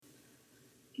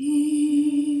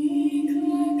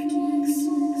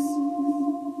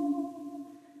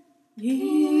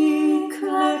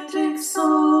Eclectic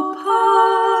Soul Podcast.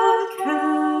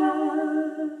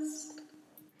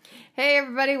 Hey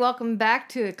everybody, welcome back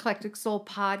to Eclectic Soul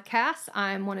Podcast.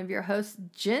 I'm one of your hosts,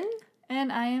 Jen.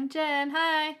 And I am Jen.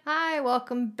 Hi. Hi,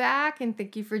 welcome back and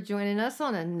thank you for joining us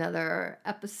on another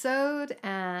episode.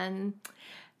 And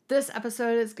this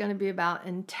episode is going to be about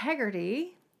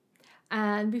integrity.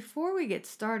 And before we get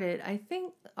started, I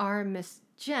think our Miss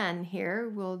Jen here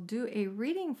will do a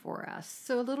reading for us.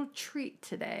 So a little treat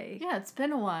today. Yeah, it's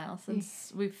been a while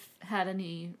since we've had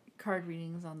any card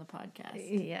readings on the podcast.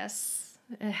 Yes,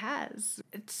 it has.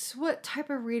 What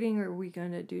type of reading are we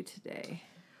going to do today?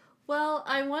 Well,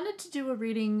 I wanted to do a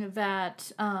reading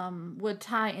that would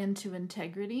tie into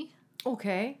integrity.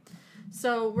 Okay.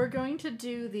 So we're going to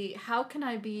do the How Can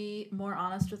I Be More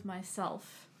Honest with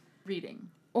Myself reading.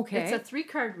 Okay. It's a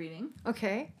 3-card reading.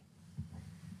 Okay.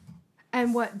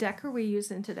 And what deck are we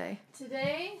using today?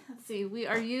 Today, let's see, we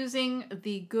are using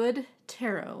the Good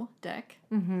Tarot deck.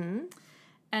 Mm-hmm.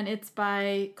 And it's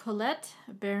by Colette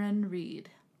Baron Reed.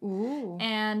 Ooh.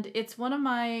 And it's one of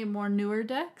my more newer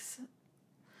decks.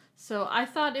 So I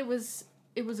thought it was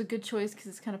a good choice because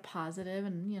it's kind of positive,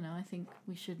 and I think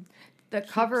we should. The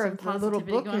cover some of the little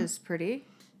book going. is pretty.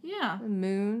 Yeah. The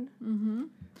moon. Mm-hmm.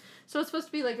 So it's supposed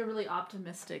to be like a really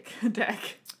optimistic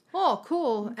deck. Oh,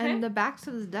 cool. Okay. And the backs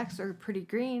of the decks are pretty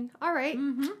green. All right.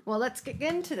 Mm-hmm. Well, let's get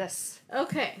into this.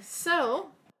 Okay,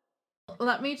 so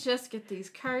let me just get these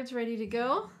cards ready to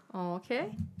go.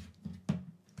 Okay.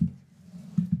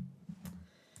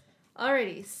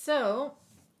 Alrighty, so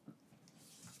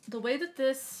the way that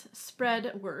this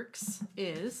spread works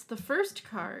is the first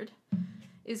card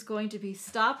is going to be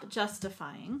Stop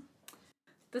Justifying.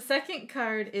 The second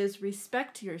card is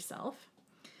Respect Yourself.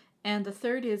 And the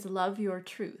third is Love Your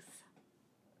Truth.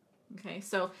 Okay,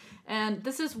 so, and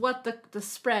this is what the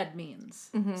spread means.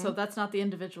 Mm-hmm. So that's not the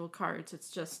individual cards, it's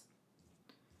just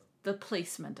the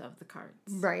placement of the cards.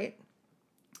 Right.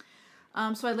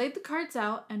 So I laid the cards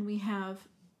out, and we have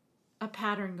a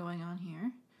pattern going on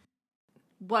here.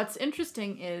 What's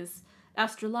interesting is,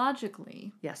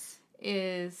 astrologically, Yes.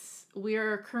 is we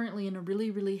are currently in a really,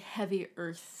 really heavy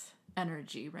earth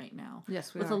energy right now.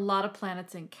 Yes, we with are. a lot of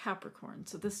planets in Capricorn.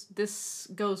 So this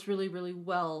goes really, really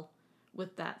well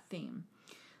with that theme.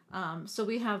 So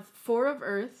we have 4 of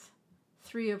Earth,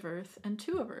 3 of Earth, and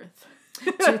 2 of Earth.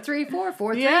 2, 3, 4,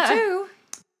 4, 3, Yeah. 2.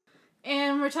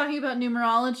 And we're talking about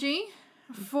numerology.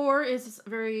 4 is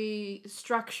very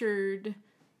structured,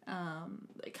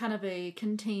 kind of a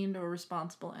contained or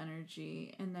responsible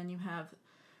energy. And then you have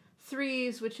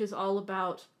 3s, which is all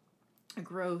about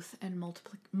growth and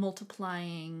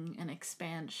multiplying and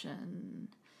expansion.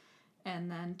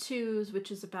 And then 2s,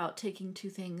 which is about taking 2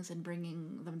 things and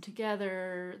bringing them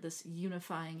together, this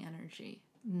unifying energy.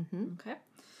 Mm-hmm. Okay.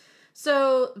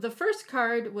 So the first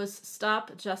card was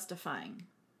Stop Justifying.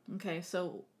 Okay,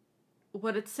 so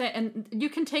what it's saying, and you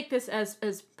can take this as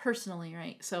personally,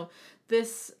 right? So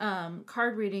this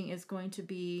card reading is going to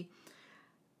be,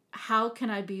 how can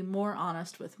I be more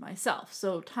honest with myself?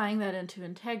 So tying that into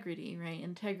integrity, right?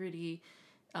 Integrity,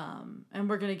 and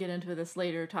we're going to get into this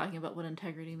later, talking about what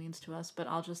integrity means to us, but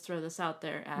I'll just throw this out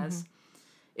there as,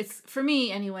 it's, for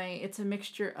me anyway, it's a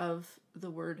mixture of the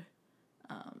word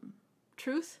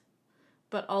truth,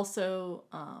 but also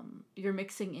you're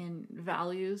mixing in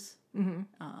values,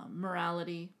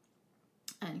 morality,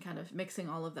 and kind of mixing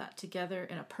all of that together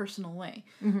in a personal way.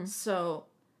 Mm-hmm. So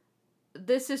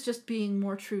this is just being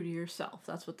more true to yourself.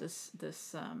 That's what this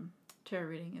tarot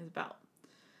reading is about.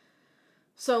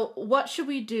 So what should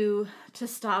we do to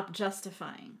stop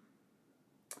justifying?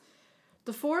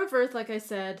 The 4 of Earth, like I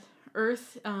said,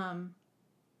 Earth,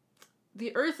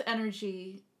 the Earth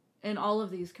energy in all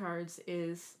of these cards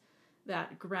is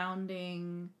that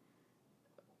grounding,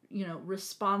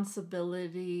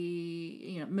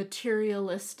 responsibility,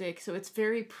 materialistic. So it's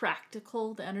very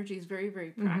practical. The energy is very,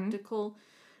 very practical.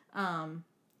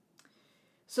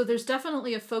 So there's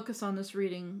definitely a focus on this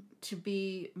reading to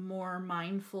be more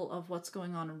mindful of what's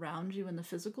going on around you in the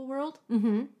physical world.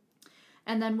 Mm-hmm.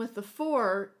 And then with the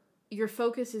 4, your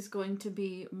focus is going to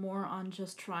be more on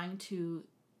just trying to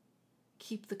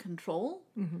keep the control,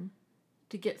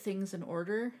 to get things in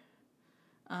order.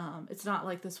 It's not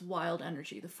like this wild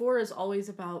energy. The 4 is always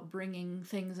about bringing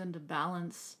things into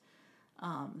balance.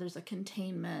 There's a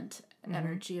containment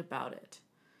energy about it.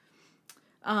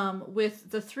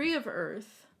 With the 3 of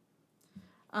Earth,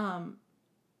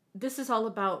 this is all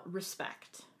about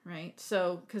respect, right?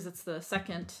 So, because it's the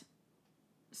second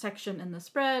section in the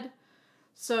spread.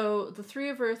 So the 3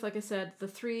 of Earth, like I said, the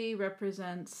 3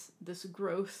 represents this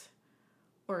growth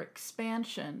or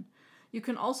expansion. You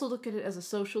can also look at it as a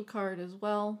social card as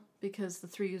well, because the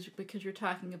 3 is because you're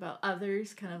talking about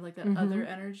others, kind of like that other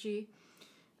energy.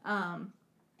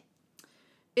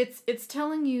 It's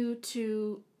telling you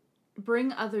to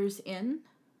bring others in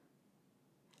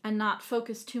and not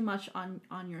focus too much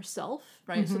on yourself,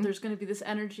 right? So there's going to be this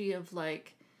energy of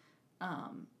like,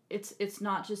 it's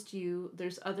not just you.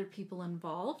 There's other people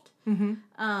involved. Do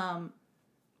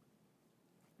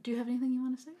you have anything you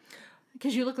want to say?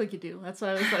 Because you look like you do. That's why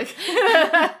I was like.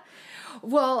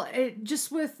 Well,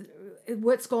 just with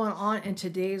what's going on in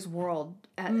today's world,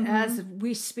 as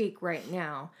we speak right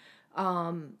now,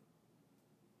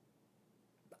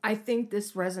 I think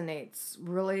this resonates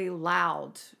really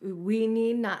loud. We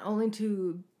need not only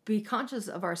to be conscious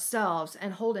of ourselves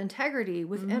and hold integrity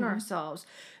within ourselves,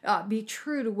 be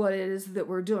true to what it is that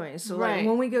we're doing. So like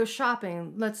when we go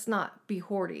shopping, let's not be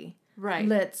hoardy. Right.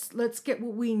 Let's get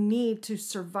what we need to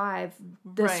survive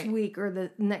this week or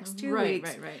the next 2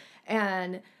 weeks. Right.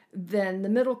 And then the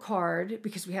middle card,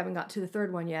 because we haven't got to the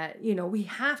third one yet, we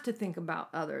have to think about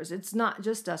others. It's not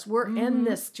just us. We're in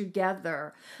this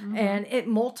together, and it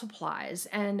multiplies,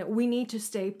 and we need to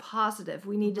stay positive.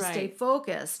 We need to stay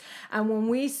focused. And when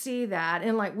we see that,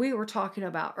 and like we were talking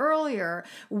about earlier,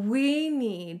 we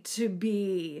need to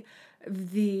be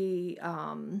the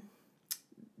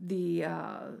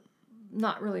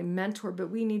not really mentor, but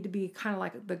we need to be kind of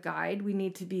like the guide. We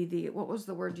need to be what was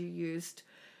the word you used?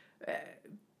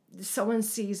 Someone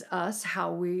sees us,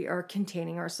 how we are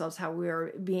containing ourselves, how we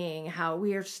are being, how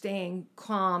we are staying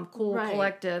calm, cool,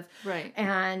 collective. Right.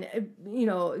 And,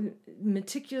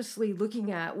 meticulously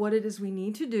looking at what it is we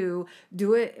need to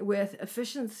do it with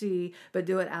efficiency, but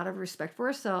do it out of respect for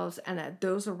ourselves and at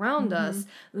those around us,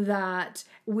 that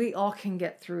we all can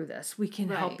get through this. We can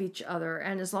help each other.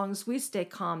 And as long as we stay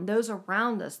calm, those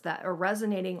around us that are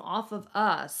resonating off of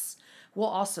us will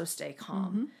also stay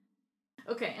calm.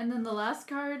 Okay, and then the last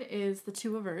card is the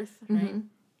Two of Earth, right?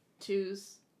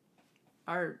 Twos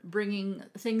are bringing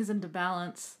things into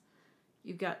balance.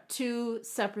 You've got two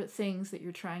separate things that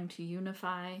you're trying to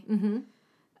unify.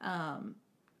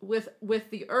 With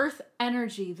the Earth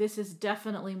energy, this is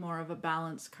definitely more of a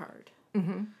balance card.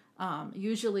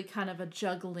 Usually kind of a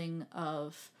juggling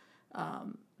of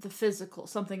the physical,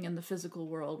 something in the physical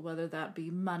world, whether that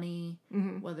be money,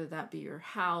 whether that be your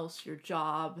house, your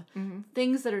job,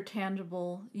 things that are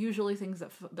tangible, usually things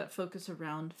that focus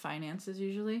around finances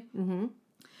usually.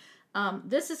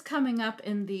 This is coming up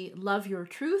in the Love Your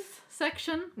Truth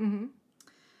section.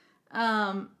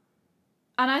 And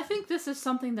I think this is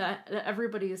something that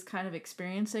everybody is kind of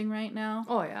experiencing right now.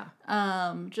 Oh,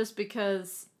 yeah. Just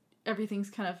because everything's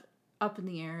kind of up in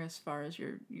the air as far as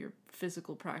your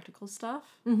physical, practical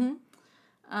stuff.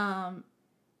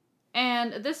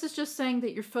 And this is just saying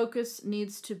that your focus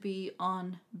needs to be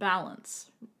on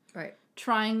balance. Right.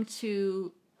 Trying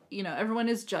to, everyone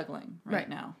is juggling right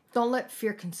now. Don't let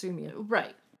fear consume you.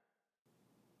 Right.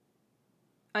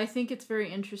 I think it's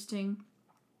very interesting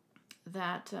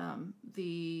that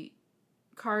the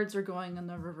cards are going in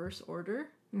the reverse order.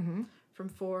 From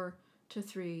 4 to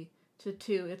 3 to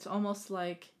 2. It's almost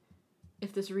like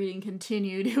if this reading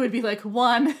continued, it would be like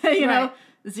 1, know,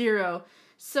 0.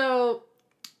 So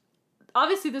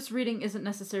obviously this reading isn't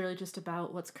necessarily just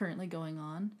about what's currently going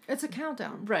on. It's a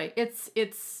countdown. Right.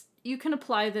 It's you can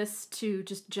apply this to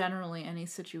just generally any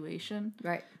situation.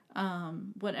 Right.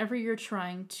 Whenever you're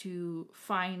trying to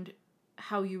find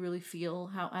how you really feel,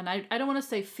 and I don't want to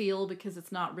say feel because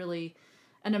it's not really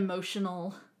an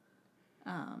emotional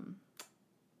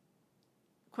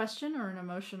question or an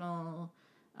emotional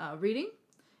reading.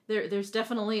 There's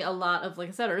definitely a lot of, like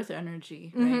I said, earth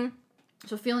energy, right?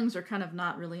 So feelings are kind of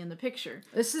not really in the picture.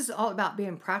 This is all about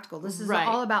being practical. This is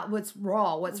all about what's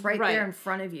raw, what's right there in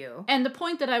front of you. And the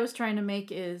point that I was trying to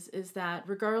make is that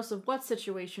regardless of what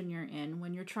situation you're in,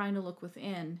 when you're trying to look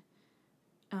within,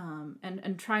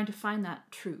 and trying to find that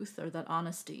truth or that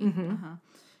honesty,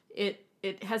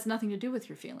 it has nothing to do with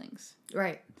your feelings.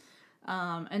 Right.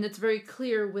 And it's very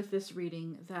clear with this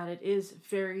reading that it is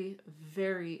very,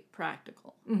 very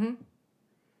practical.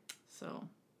 So.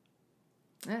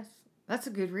 Yes, that's a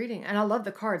good reading. And I love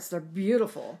the cards. They're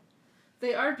beautiful.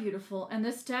 They are beautiful. And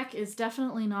this deck is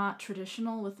definitely not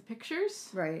traditional with the pictures.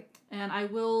 Right. And I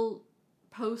will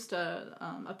post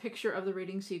a picture of the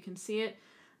reading so you can see it.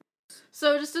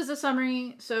 So just as a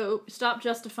summary, so stop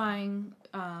justifying.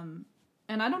 And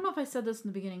I don't know if I said this in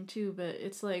the beginning too, but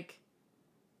it's like,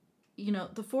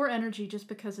 the 4 energy, just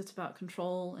because it's about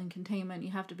control and containment,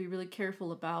 you have to be really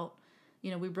careful about,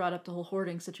 we brought up the whole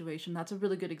hoarding situation. That's a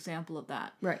really good example of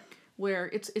that. Right. where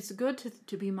it's good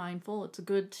to be mindful. It's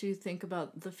good to think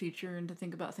about the future and to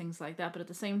think about things like that. But at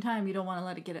the same time, you don't want to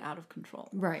let it get out of control.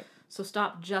 Right. So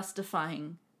stop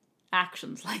justifying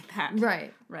actions like that.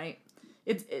 Right. Right.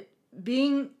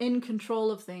 Being in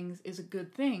control of things is a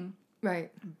good thing.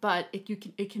 Right. But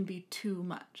it can be too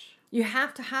much. You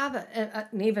have to have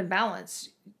an even balance.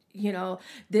 You know,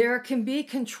 there can be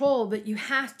control, but you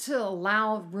have to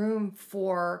allow room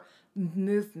for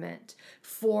movement,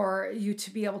 for you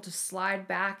to be able to slide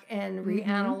back and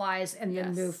reanalyze and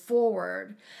then move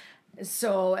forward.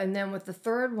 So, and then with the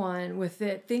third one, with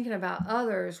it thinking about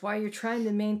others, while you're trying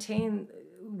to maintain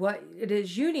what it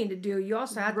is you need to do, you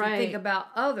also have to think about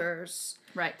others.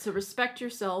 Right. So respect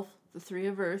yourself, the Three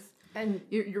of Earth. And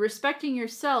you're respecting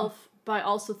yourself by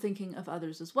also thinking of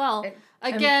others as well.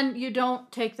 Again, you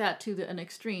don't take that to an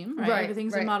extreme, right?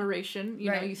 Everything's in moderation.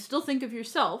 You know, you still think of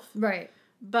yourself. Right.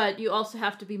 But you also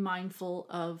have to be mindful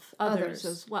of others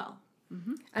as well.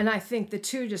 Mm-hmm. And I think the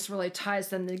two just really ties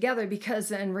them together,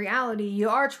 because in reality, you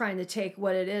are trying to take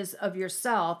what it is of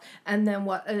yourself and then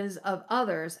what is of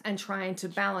others and trying to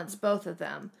balance both of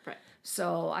them. Right.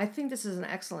 So I think this is an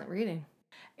excellent reading.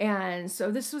 And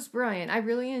so this was brilliant. I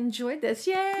really enjoyed this.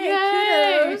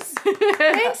 Yay! Kudos!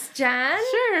 Thanks, Jen.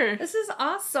 Sure. This is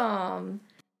awesome.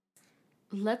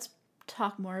 Let's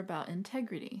talk more about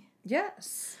integrity.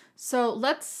 Yes. So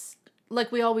let's,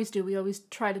 like we always do, we always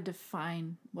try to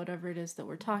define whatever it is that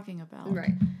we're talking about.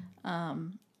 Right.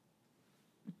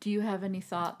 Do you have any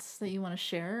thoughts that you want to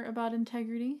share about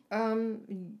integrity?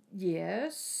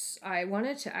 Yes. I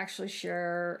wanted to actually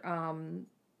share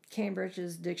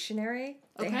Cambridge's dictionary.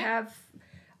 They have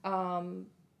a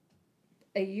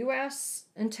U.S.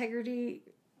 integrity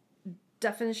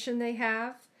definition they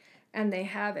have, and they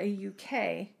have a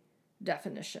U.K.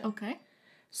 definition. Okay.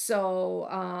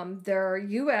 So their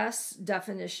U.S.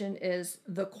 definition is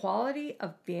the quality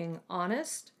of being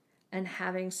honest and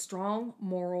having strong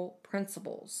moral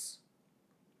principles.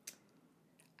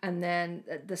 And then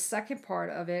the second part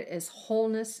of it is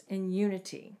wholeness and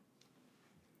unity.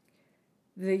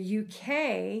 The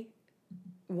UK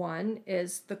one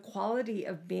is the quality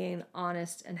of being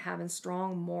honest and having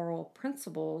strong moral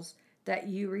principles that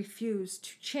you refuse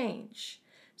to change.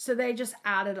 So they just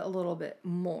added a little bit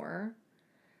more.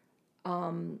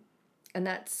 And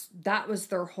that was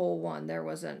their whole one. There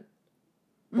wasn't,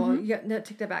 well,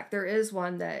 take that back. There is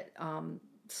one that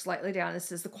slightly down, it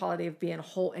says the quality of being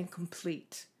whole and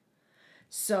complete.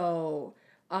 So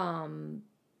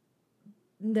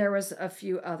there was a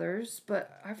few others,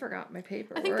 but I forgot my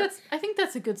paper. I think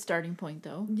that's a good starting point,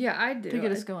 though. Yeah, I do. To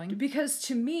get us going. Because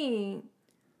to me,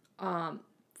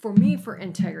 for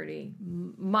integrity,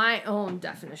 my own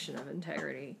definition of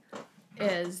integrity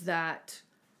is that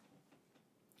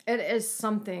it is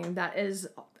something that is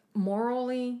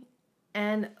morally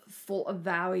and full of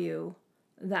value,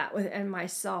 that within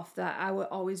myself, that I will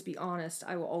always be honest,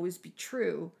 I will always be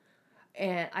true,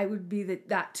 and I would be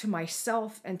that to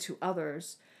myself and to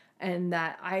others, and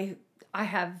that I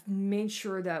have made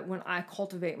sure that when I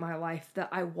cultivate my life that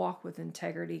I walk with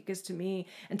integrity, because to me,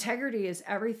 integrity is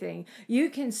everything.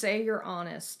 You can say you're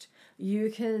honest,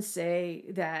 you can say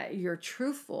that you're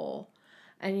truthful,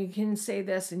 and you can say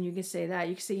this and you can say that.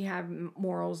 You can say you have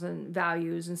morals and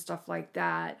values and stuff like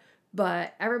that.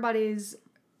 But everybody's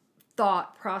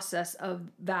thought process of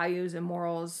values and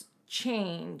morals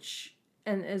change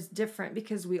and is different,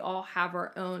 because we all have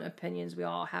our own opinions. We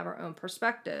all have our own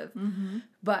perspective. Mm-hmm.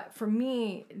 But for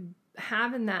me,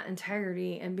 having that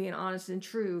integrity and being honest and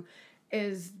true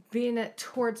is being it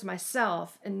towards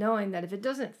myself and knowing that if it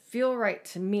doesn't feel right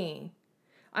to me,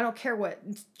 I don't care what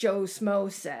Joe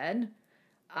Smo said.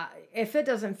 If it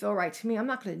doesn't feel right to me, I'm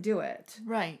not going to do it.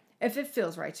 Right. If it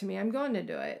feels right to me, I'm going to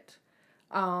do it.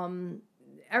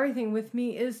 Everything with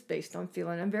me is based on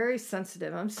feeling. I'm very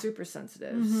sensitive. I'm super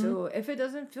sensitive. Mm-hmm. So if it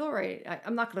doesn't feel right,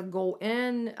 I'm not going to go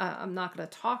in. I'm not going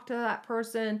to talk to that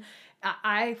person.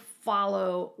 I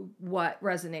follow what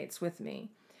resonates with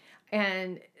me.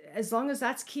 And as long as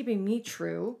that's keeping me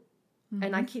true, mm-hmm.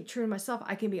 and I keep true to myself,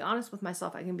 I can be honest with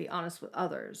myself. I can be honest with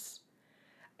others.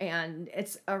 And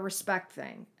it's a respect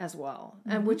thing as well,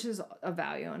 mm-hmm. and which is a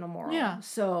value and a moral. Yeah.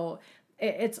 So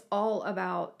it's all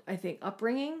about, I think,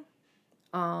 upbringing,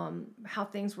 how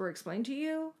things were explained to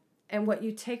you, and what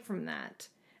you take from that,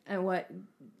 and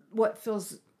what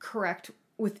feels correct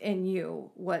within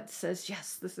you, what says,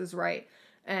 yes, this is right.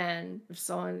 And if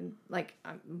someone, like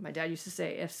my dad used to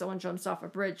say, if someone jumps off a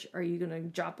bridge, are you going to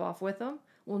jump off with them?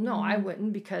 Well, no, mm-hmm. I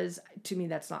wouldn't, because to me,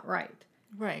 that's not right.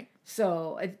 Right.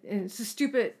 So it's a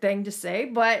stupid thing to say,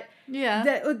 but yeah,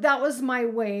 that was my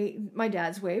way, my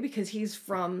dad's way, because he's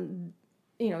from,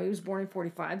 he was born in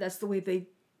 45. That's the way they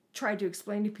tried to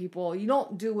explain to people, you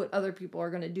don't do what other people are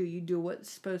going to do. You do what's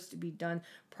supposed to be done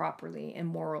properly and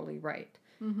morally right.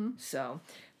 Mm-hmm. So,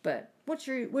 but what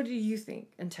do you think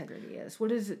integrity is?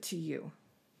 What is it to you?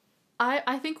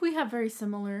 I think we have very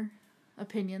similar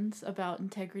opinions about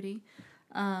integrity.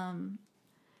 For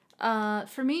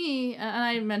me, and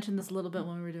I mentioned this a little bit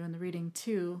when we were doing the reading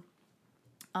too,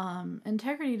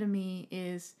 integrity to me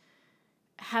is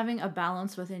having a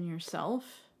balance within yourself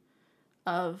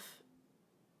of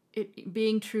it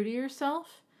being true to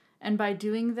yourself. And by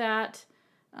doing that,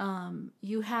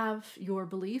 you have your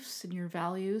beliefs and your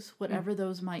values, whatever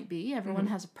those might be. Everyone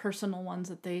has personal ones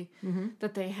that they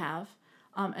have.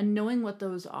 And knowing what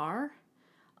those are,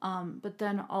 but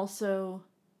then also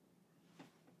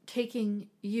taking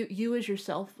you as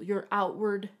yourself, your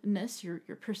outwardness, your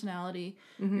personality,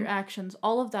 your actions,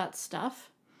 all of that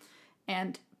stuff,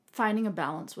 and finding a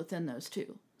balance within those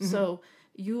two. So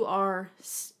you are,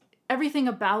 everything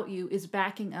about you is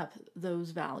backing up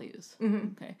those values.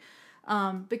 Okay.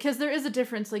 Because there is a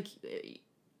difference, like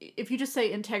if you just say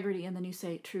integrity and then you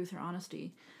say truth or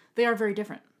honesty, they are very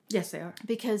different. Yes, they are.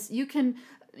 Because you can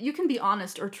be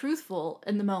honest or truthful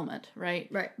in the moment, right?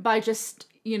 Right. By just,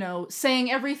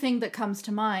 saying everything that comes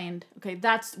to mind. Okay,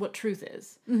 that's what truth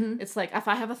is. It's like, if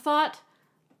I have a thought,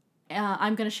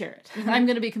 I'm going to share it. I'm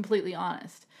going to be completely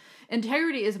honest.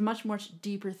 Integrity is a much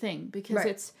deeper thing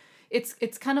because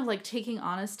it's kind of like taking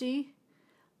honesty,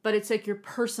 but it's like your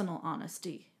personal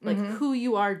honesty. Like who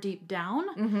you are deep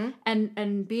down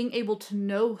and being able to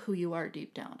know who you are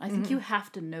deep down. I think you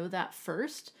have to know that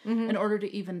first in order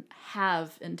to even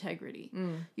have integrity.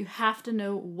 You have to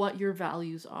know what your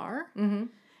values are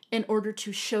in order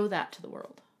to show that to the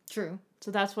world. True. So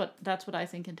that's what I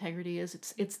think integrity is.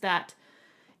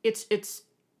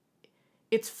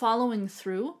 It's following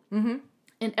through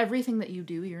in everything that you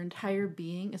do. Your entire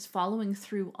being is following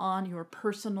through on your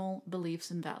personal beliefs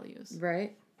and values.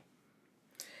 Right.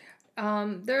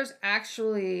 There's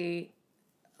actually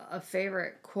a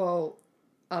favorite quote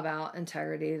about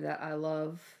integrity that I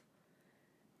love.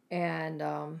 And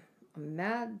I'm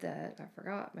mad that I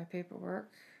forgot my paperwork.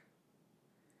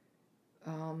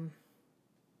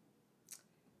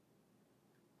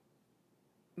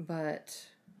 But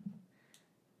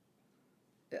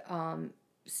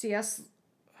C.S.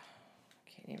 I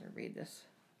can't even read this.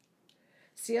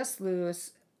 C.S.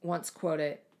 Lewis once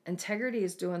quoted, "Integrity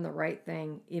is doing the right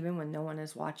thing even when no one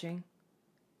is watching."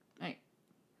 Right.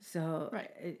 So right.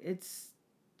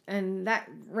 And that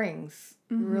rings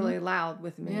really loud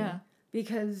with me. Yeah.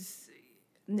 Because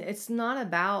it's not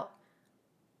about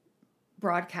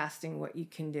broadcasting what you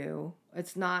can do.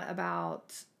 It's not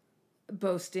about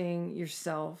boasting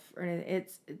yourself. Or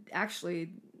it's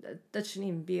actually, that shouldn't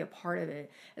even be a part of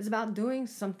it. It's about doing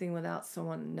something without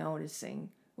someone noticing,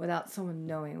 without someone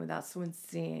knowing, without someone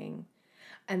seeing.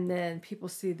 And then people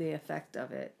see the effect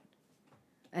of it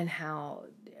and how,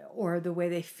 or the way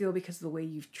they feel because of the way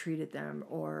you've treated them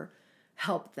or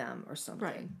helped them or something.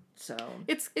 Right. So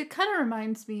it kind of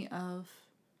reminds me of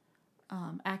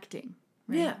acting.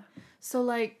 Right? Yeah. So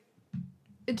like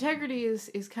integrity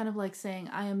is kind of like saying,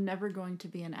 I am never going to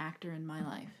be an actor in my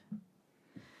life.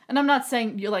 And I'm not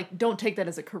saying you're like, don't take that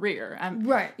as a career.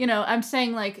 Right. I'm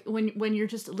saying like when you're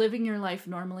just living your life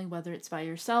normally, whether it's by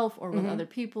yourself or with other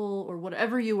people or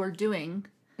whatever you are doing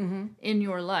in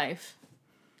your life,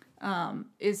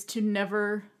 is to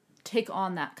never take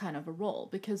on that kind of a role,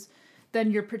 because then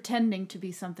you're pretending to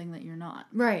be something that you're not.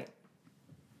 Right.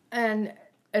 And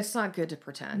it's not good to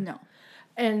pretend. No.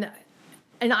 And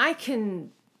I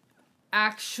can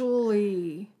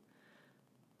actually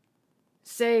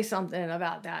say something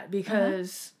about that,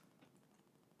 because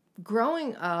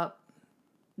growing up,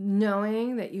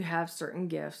 knowing that you have certain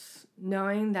gifts,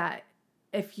 knowing that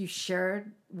if you share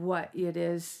what it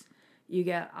is, you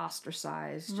get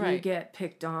ostracized, right. you get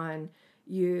picked on,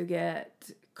 you get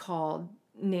called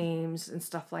names and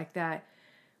stuff like that.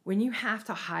 When you have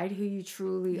to hide who you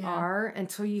truly are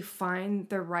until you find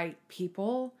the right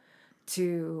people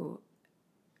to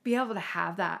be able to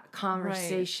have that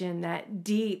conversation, that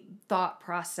deep thought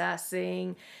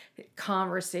processing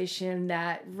conversation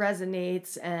that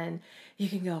resonates, and you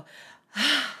can go,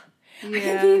 I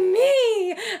can be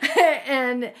me.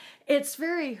 And it's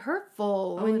very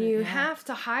hurtful when you have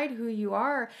to hide who you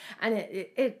are, and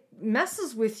it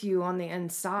messes with you on the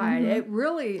inside. It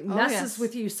really messes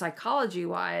with you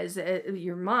psychology-wise,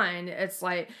 your mind. It's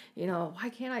like, why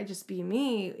can't I just be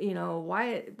me?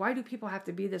 Why do people have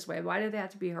to be this way? Why do they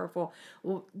have to be hurtful?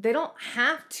 Well, they don't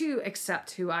have to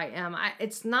accept who I am. I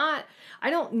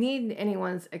don't need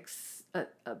anyone's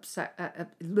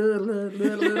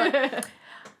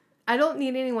I don't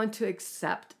need anyone to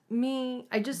accept me.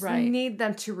 I just Right. need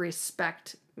them to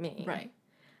respect me. Right.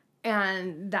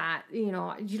 And that, you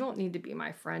know, you don't need to be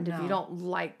my friend if you No. don't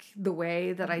like the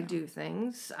way that I do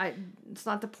things. It's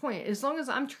not the point. As long as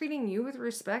I'm treating you with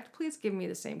respect, please give me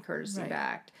the same courtesy Right.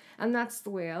 back. And that's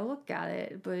the way I look at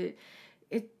it. But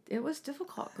it was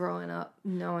difficult growing up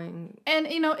knowing. And,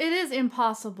 you know, it is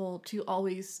impossible to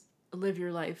always live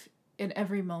your life in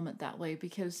every moment that way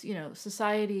because, you know,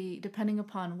 society, depending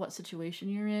upon what situation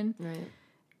you're in, Right.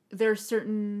 there are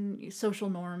certain social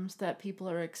norms that people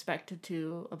are expected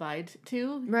to abide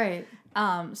to. Right.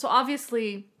 So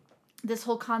obviously, this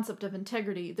whole concept of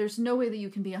integrity, there's no way that you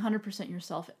can be 100%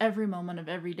 yourself every moment of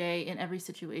every day in every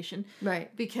situation.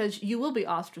 Right. Because you will be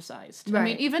ostracized. I Right.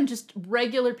 mean, even just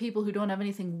regular people who don't have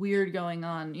anything weird going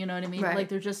on, you know what I mean? Right. Like,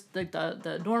 they're just like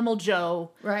the normal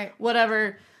Joe. Right.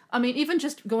 Whatever. I mean, even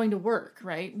just going to work,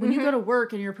 right? When you go to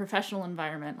work in your professional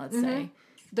environment, let's say,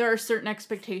 there are certain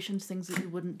expectations, things that you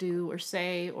wouldn't do or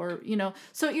say, or, you know.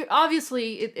 So you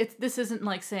obviously, this isn't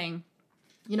like saying,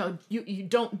 you know, you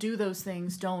don't do those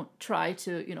things, don't try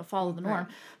to, you know, follow the norm. Right.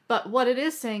 But what it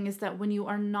is saying is that when you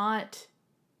are not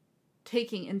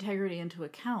taking integrity into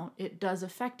account, it does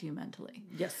affect you mentally.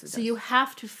 Yes, it So does. you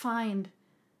have to find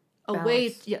a way.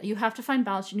 Balance. Yeah, you have to find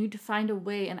balance. You need to find a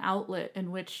way, an outlet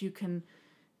in which you can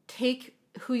take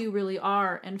who you really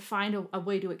are and find a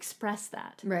way to express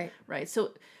that. Right. Right.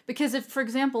 So, because if, for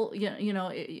example, you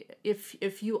know,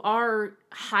 if you are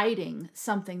hiding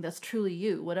something that's truly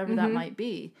you, whatever that might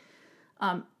be,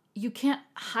 you can't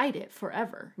hide it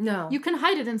forever. No. You can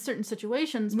hide it in certain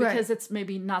situations Right. because it's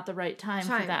maybe not the right time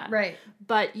for that. Right.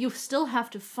 But you still have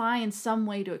to find some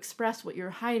way to express what you're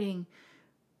hiding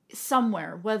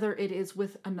somewhere, whether it is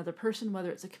with another person,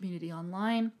 whether it's a community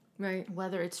online, Right.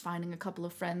 whether it's finding a couple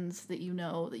of friends that you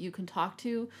know that you can talk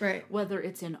to, Right. whether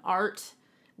it's in art,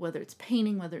 whether it's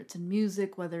painting, whether it's in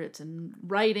music, whether it's in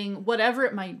writing, whatever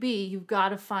it might be, you've got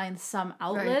to find some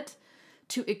outlet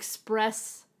to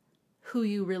express who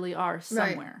you really are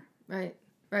somewhere. Right.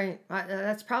 Right.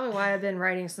 That's probably why I've been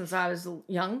writing since I was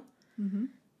young. Mm-hmm.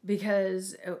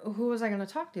 Because who was I going to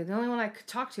talk to? The only one I could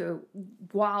talk to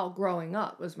while growing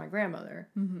up was my grandmother.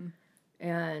 Mm-hmm.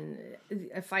 And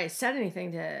if I said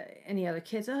anything to any other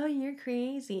kids, oh, you're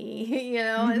crazy, you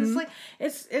know, it's like,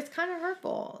 it's kind of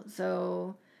hurtful.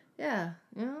 So, yeah,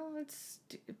 you know,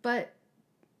 but,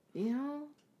 you know,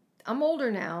 I'm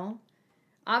older now.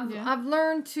 I've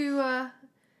learned to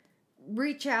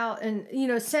reach out and, you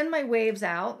know, send my waves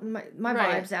out, my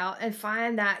Right. vibes out, and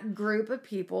find that group of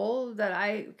people that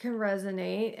I can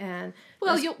resonate. And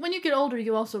Well, when you get older,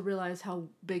 you also realize how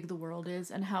big the world is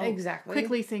and how Exactly.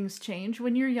 quickly things change.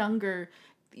 When you're younger,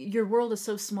 your world is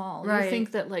so small. Right. You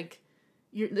think that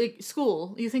you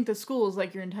think that school is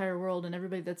like your entire world and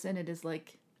everybody that's in it is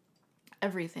like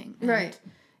everything. And, Right.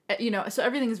 you know, so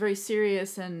everything is very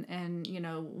serious and you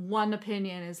know, one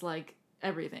opinion is like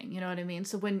everything, you know what I mean?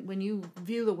 So when you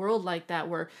view the world like that,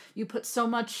 where you put so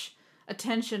much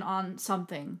attention on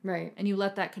something Right. and you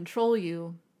let that control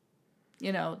you,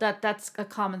 you know, that's a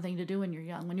common thing to do when you're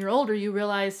young. When you're older, you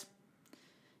realize,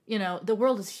 you know, the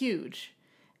world is huge,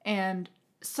 and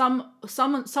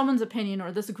someone's opinion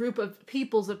or this group of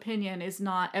people's opinion is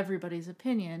not everybody's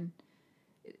opinion.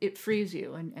 It frees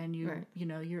you, and you Right. you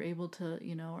know, you're able to,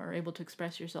 you know, are able to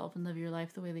express yourself and live your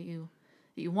life the way that you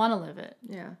want to live it.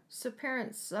 Yeah. So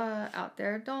parents out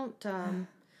there, don't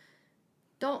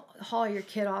haul your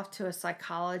kid off to a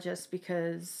psychologist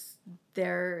because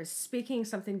they're speaking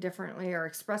something differently or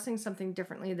expressing something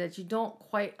differently that you don't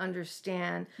quite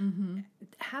understand. Mm-hmm.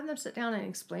 Have them sit down and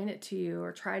explain it to you,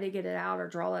 or try to get it out or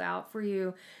draw it out for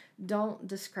you. Don't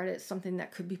discredit something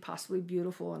that could be possibly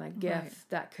beautiful and a gift Right.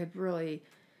 that could really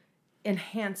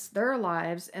enhance their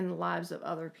lives and the lives of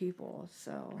other people.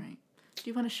 So, Right. Do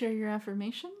you want to share your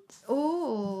affirmations?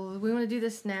 oh, we want to do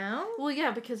this now? Well, yeah,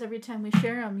 because every time we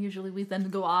share them, usually we then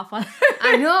go off on.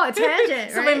 I know, a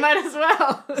tangent, So right? we might as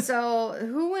well. So,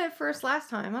 who went first last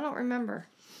time? I don't remember.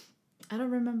 I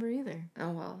don't remember either.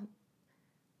 Oh, well.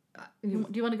 Do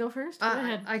you want to go first? Go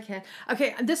ahead. I can.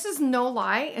 Okay, this is no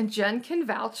lie, and Jen can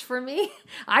vouch for me.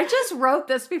 I just wrote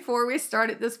this before we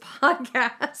started this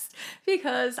podcast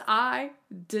because I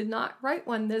did not write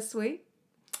one this week.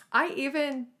 I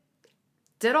even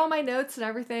did all my notes and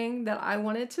everything that I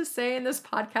wanted to say in this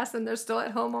podcast, and they're still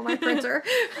at home on my printer.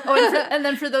 Oh, and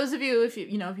then for those of you, if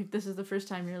this is the first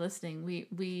time you're listening,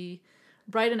 we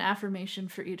write an affirmation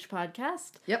for each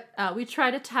podcast. Yep. We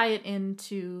try to tie it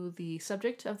into the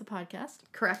subject of the podcast.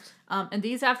 Correct. And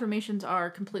these affirmations are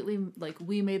completely like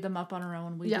we made them up on our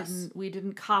own. Yes. We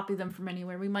didn't copy them from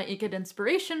anywhere. We might get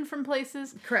inspiration from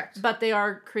places. Correct. But they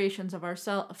are creations of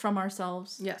from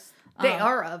ourselves. Yes. They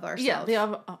are of ourselves. Yeah, they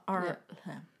are.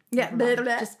 Yeah. Never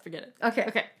mind. Just forget it. Okay.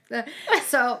 Okay.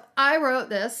 So I wrote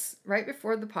this right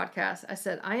before the podcast. I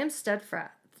said, I am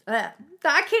steadfast. I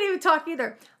can't even talk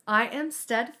either. I am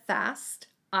steadfast.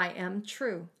 I am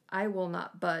true. I will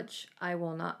not budge. I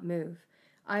will not move.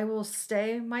 I will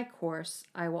stay my course.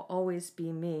 I will always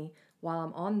be me. While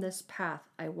I'm on this path,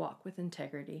 I walk with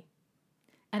integrity.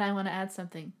 And I want to add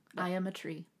something. I am a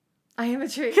tree. I am a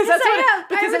tree. Because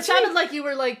Because it sounded like you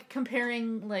were like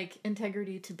comparing like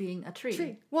integrity to being a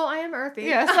tree. Well, I am earthy.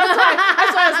 Yes, that's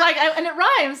why I was like, and it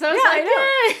rhymes. So I was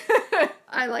I like,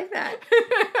 I like that.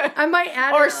 I might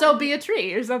add or it so on. be a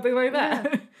tree or something like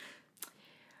that.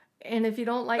 And if you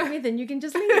don't like me, then you can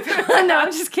just leave. No,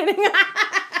 I'm just kidding.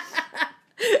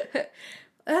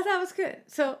 That was good.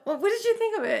 So, well, what did you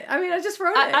think of it? I mean, I just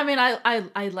wrote it. I mean,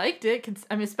 I liked it.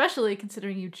 I mean, especially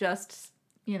considering you just,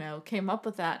 came up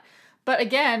with that. But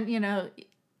again,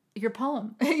 your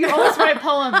poem. You always write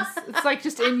poems. It's like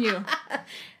just in you.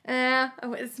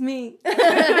 It's me.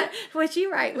 What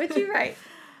you write?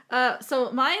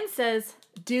 So mine says,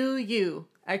 "Do you!"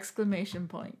 exclamation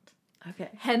point. Okay.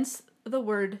 Hence the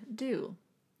word "do."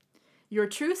 Your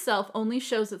true self only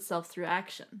shows itself through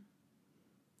action.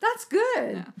 That's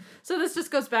good. Yeah. So this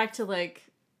just goes back to like,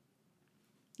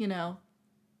 know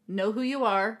who you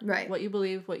are, right? What you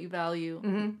believe, what you value,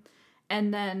 mm-hmm.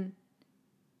 and then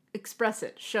express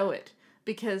it, show it,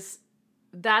 because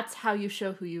that's how you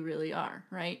show who you really are,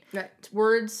 right? Right.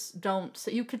 Words don't. So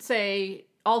you could say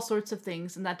all sorts of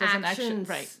things, and that doesn't Actions.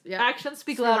 right? Yep. Actions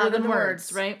speak louder than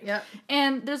words, right? Yep.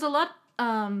 And there's a lot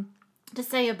to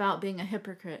say about being a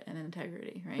hypocrite and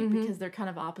integrity, right? Mm-hmm. Because they're kind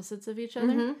of opposites of each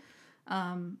other.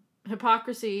 Mm-hmm.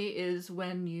 Hypocrisy is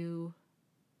when you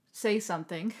say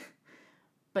something,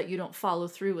 but you don't follow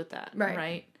through with that,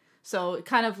 right? So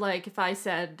kind of like if I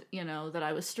said, that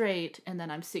I was straight and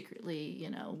then I'm secretly,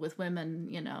 with women,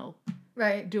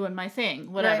 right, doing my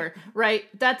thing, whatever, right?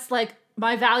 That's like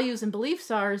my values and beliefs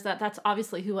is that's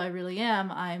obviously who I really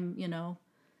am. I'm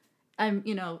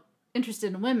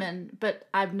interested in women, but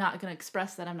I'm not going to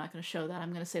express that. I'm not going to show that. I'm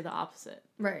going to say the opposite.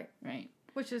 Right.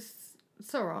 Which is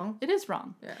so wrong. It is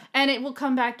wrong. Yeah. And it will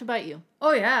come back to bite you.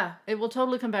 Oh, yeah. It will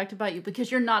totally come back to bite you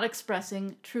because you're not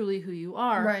expressing truly who you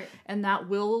are. Right. And that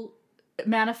will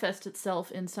manifest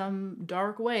itself in some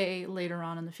dark way later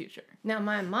on in the future. Now,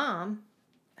 my mom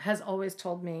has always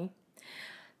told me,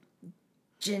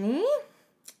 Jenny,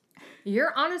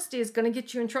 your honesty is going to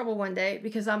get you in trouble one day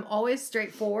because I'm always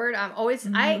straightforward. I'm always,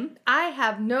 I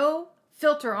have no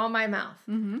filter on my mouth.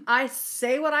 Mm-hmm. I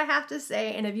say what I have to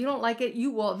say, and if you don't like it, you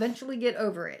will eventually get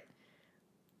over it.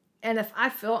 And if I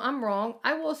feel I'm wrong,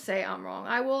 I will say I'm wrong.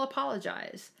 I will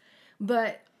apologize.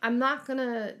 But I'm not going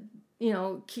to,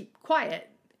 keep quiet.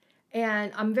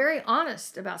 And I'm very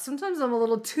honest about, sometimes I'm a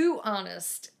little too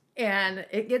honest, and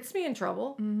it gets me in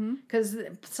trouble because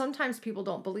sometimes people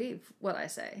don't believe what I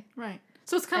say. Right.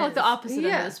 So it's kind of like the opposite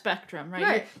end of the spectrum, right?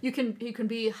 Right. You can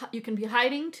be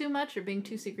hiding too much or being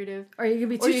too secretive, or you can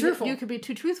be too truthful. You could be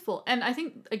too truthful, and I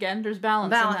think again, there's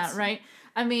balance in that, right?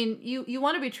 I mean, you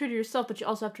want to be true to yourself, but you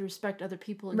also have to respect other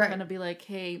people and kind of be like,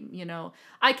 hey,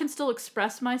 I can still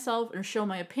express myself or show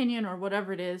my opinion or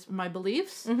whatever it is, my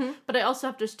beliefs, but I also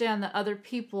have to understand that other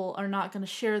people are not going to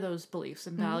share those beliefs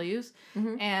and values,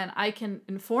 and I can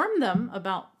inform them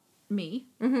about me,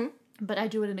 but I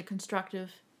do it in a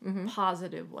constructive,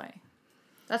 positive way.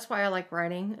 That's why I like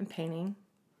writing and painting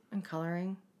and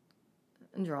coloring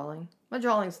and drawing. My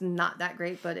drawing's not that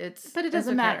great, but it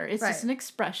doesn't matter. It's just an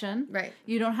expression. Right.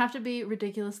 You don't have to be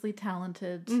ridiculously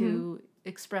talented to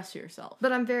express yourself.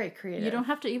 But I'm very creative. You don't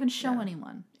have to even show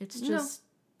anyone. It's just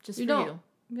for you.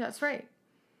 That's right.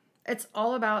 It's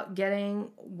all about getting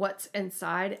what's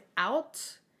inside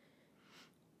out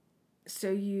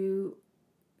so you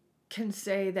can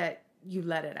say that you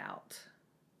let it out.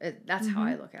 That's how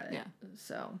I look at it. Yeah.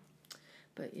 So,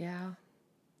 but yeah.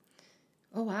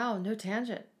 Oh, wow. No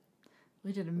tangent.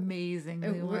 We did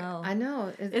amazingly well. I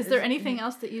know. Is there anything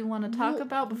else that you want to talk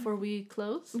about before we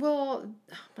close? Well,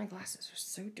 my glasses are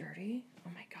so dirty. Oh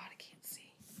my God, I can't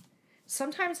see.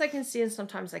 Sometimes I can see and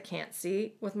sometimes I can't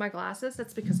see with my glasses.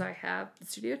 That's because I have the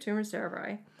Studio Tumor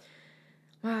Cerebri.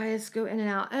 My eyes go in and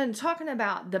out. And talking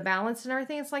about the balance and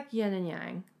everything, it's like yin and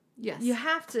yang. Yes. You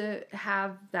have to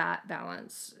have that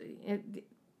balance.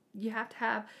 You have to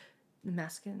have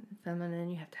masculine and feminine.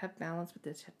 You have to have balance with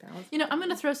this, you have balance. You know, I'm going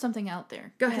to throw something out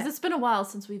there. Go because ahead. it's been a while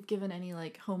since we've given any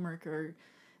like homework or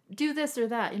do this or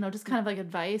that, you know, just kind of like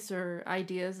advice or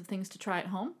ideas of things to try at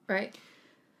home. Right.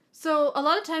 So a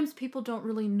lot of times people don't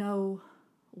really know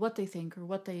what they think or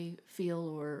what they feel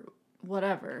or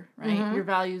whatever, right? Mhm. Your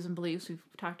values and beliefs. We've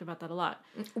talked about that a lot.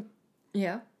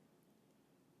 Yeah.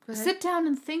 Go ahead. Sit down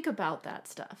and think about that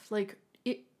stuff. Like,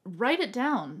 write it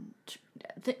down.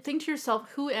 Think to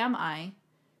yourself, who am I?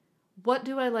 What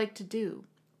do I like to do?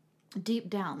 Deep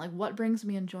down, like what brings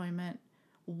me enjoyment?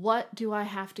 What do I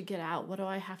have to get out? What do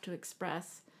I have to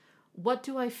express? What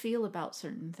do I feel about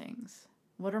certain things?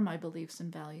 What are my beliefs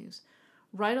and values?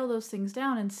 Write all those things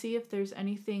down and see if there's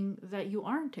anything that you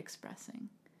aren't expressing.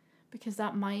 Because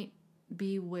that might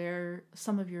be where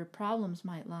some of your problems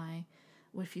might lie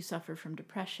if you suffer from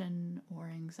depression or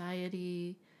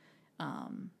anxiety,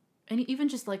 and even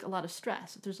just like a lot of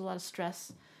stress. If there's a lot of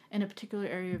stress in a particular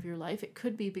area of your life, it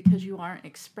could be because you aren't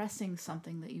expressing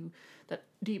something that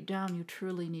deep down you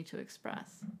truly need to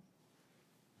express.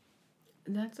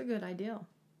 That's a good idea.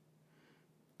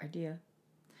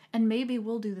 And maybe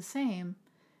we'll do the same,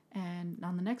 and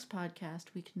on the next podcast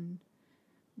we can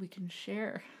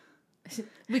share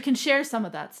we can share some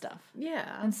of that stuff.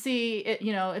 Yeah. And see it,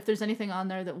 you know, if there's anything on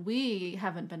there that we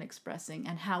haven't been expressing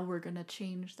and how we're going to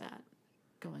change that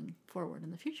going forward in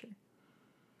the future.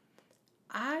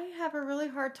 I have a really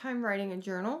hard time writing a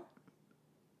journal.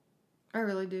 I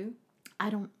really do.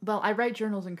 I write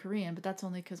journals in Korean, but that's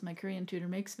only because my Korean tutor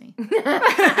makes me.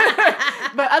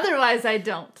 But otherwise, I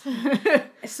don't.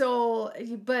 So,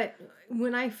 but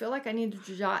when I feel like I need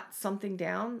to jot something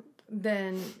down,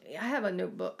 then I have a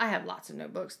notebook. I have lots of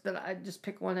notebooks that I just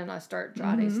pick one and I start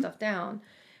jotting stuff down.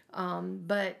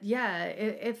 But yeah,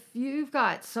 if you've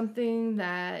got something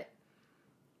that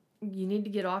you need to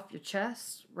get off your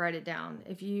chest, write it down.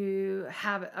 If you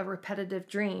have a repetitive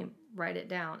dream, write it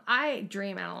down. I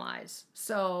dream analyze.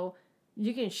 So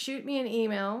you can shoot me an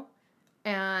email,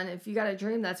 and if you got a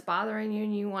dream that's bothering you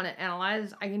and you want to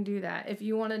analyze, I can do that. If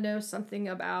you want to know something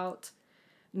about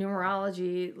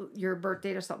numerology, your birth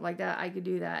date or something like that, I could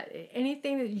do that.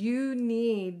 Anything that you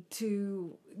need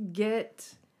to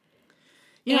get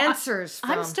answers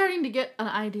from. I'm starting to get an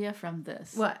idea from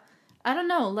this. What? I don't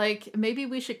know, like maybe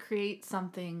we should create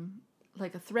something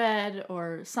like a thread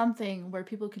or something where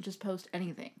people can just post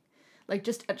anything. Like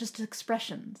just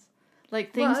expressions.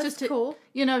 Like things Well, just that's cool.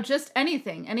 You know, just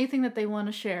anything that they want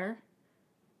to share.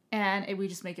 And we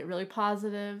just make it really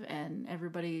positive and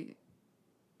everybody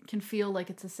can feel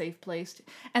like it's a safe place.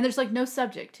 And there's like no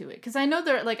subject to it. Because I know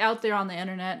they're like out there on the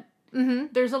internet. Mm-hmm.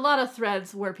 There's a lot of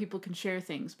threads where people can share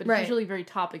things, but it's Right. usually very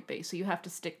topic based. So you have to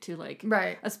stick to like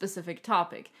Right. a specific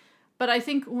topic. But I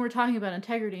think when we're talking about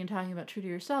integrity and talking about true to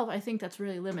yourself, I think that's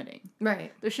really limiting.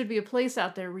 Right. There should be a place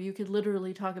out there where you could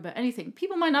literally talk about anything.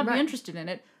 People might not Right. be interested in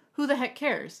it. Who the heck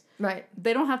cares? Right.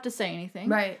 They don't have to say anything.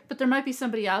 Right. But there might be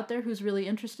somebody out there who's really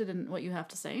interested in what you have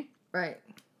to say. Right.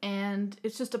 And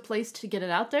it's just a place to get it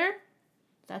out there.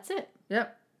 That's it.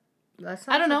 Yep. That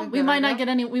I don't sounds know. like a We good might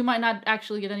idea. we might not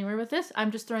actually get anywhere with this. I'm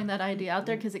just throwing that idea out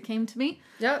there because it came to me.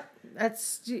 Yep.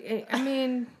 That's. I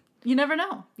mean. You never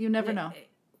know. You never know.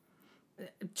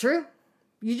 True.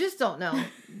 You just don't know.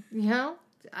 You know.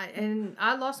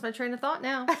 I lost my train of thought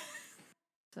now.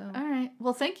 So All right.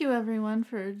 Well, thank you everyone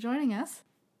for joining us.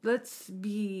 let's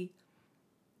be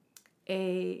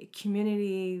a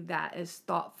community that is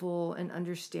thoughtful and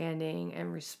understanding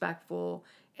and respectful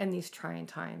in these trying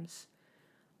times.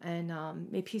 And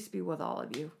may peace be with all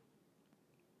of you.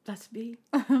 That's be.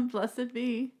 Blessed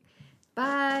be.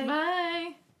 Bye.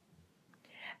 Bye.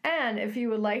 And if you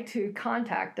would like to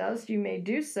contact us, you may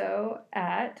do so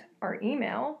at our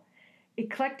email,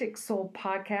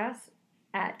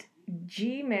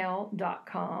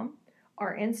 eclecticsoulpodcast@gmail.com.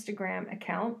 Our Instagram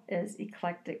account is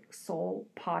Eclectic Soul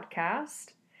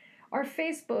Podcast. Our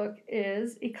Facebook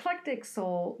is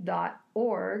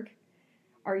eclecticsoul.org.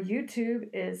 Our YouTube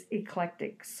is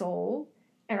Eclectic Soul.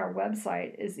 And our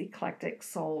website is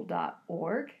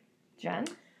eclecticsoul.org. Jen?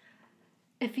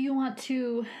 If you want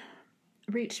to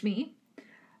reach me,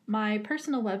 my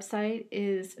personal website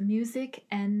is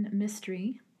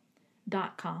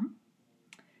musicandmystery.com.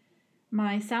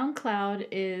 My SoundCloud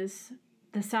is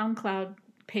the SoundCloud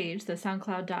page, the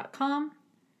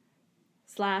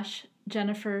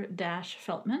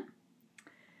soundcloud.com/Jennifer-Feltman.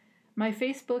 My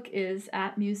Facebook is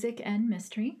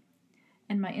 @musicandmystery,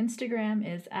 and my Instagram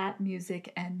is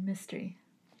 @musicandmystery.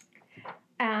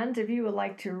 And if you would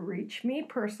like to reach me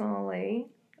personally,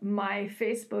 my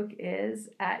Facebook is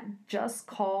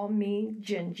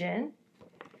 @JustCallMeJinJin.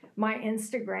 My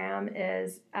Instagram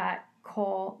is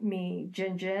call me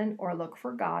Jin Jin or look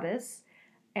for Goddess.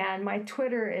 And my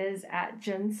Twitter is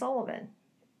 @Jen Sullivan.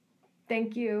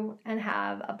 Thank you and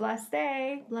have a blessed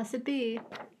day. Blessed be.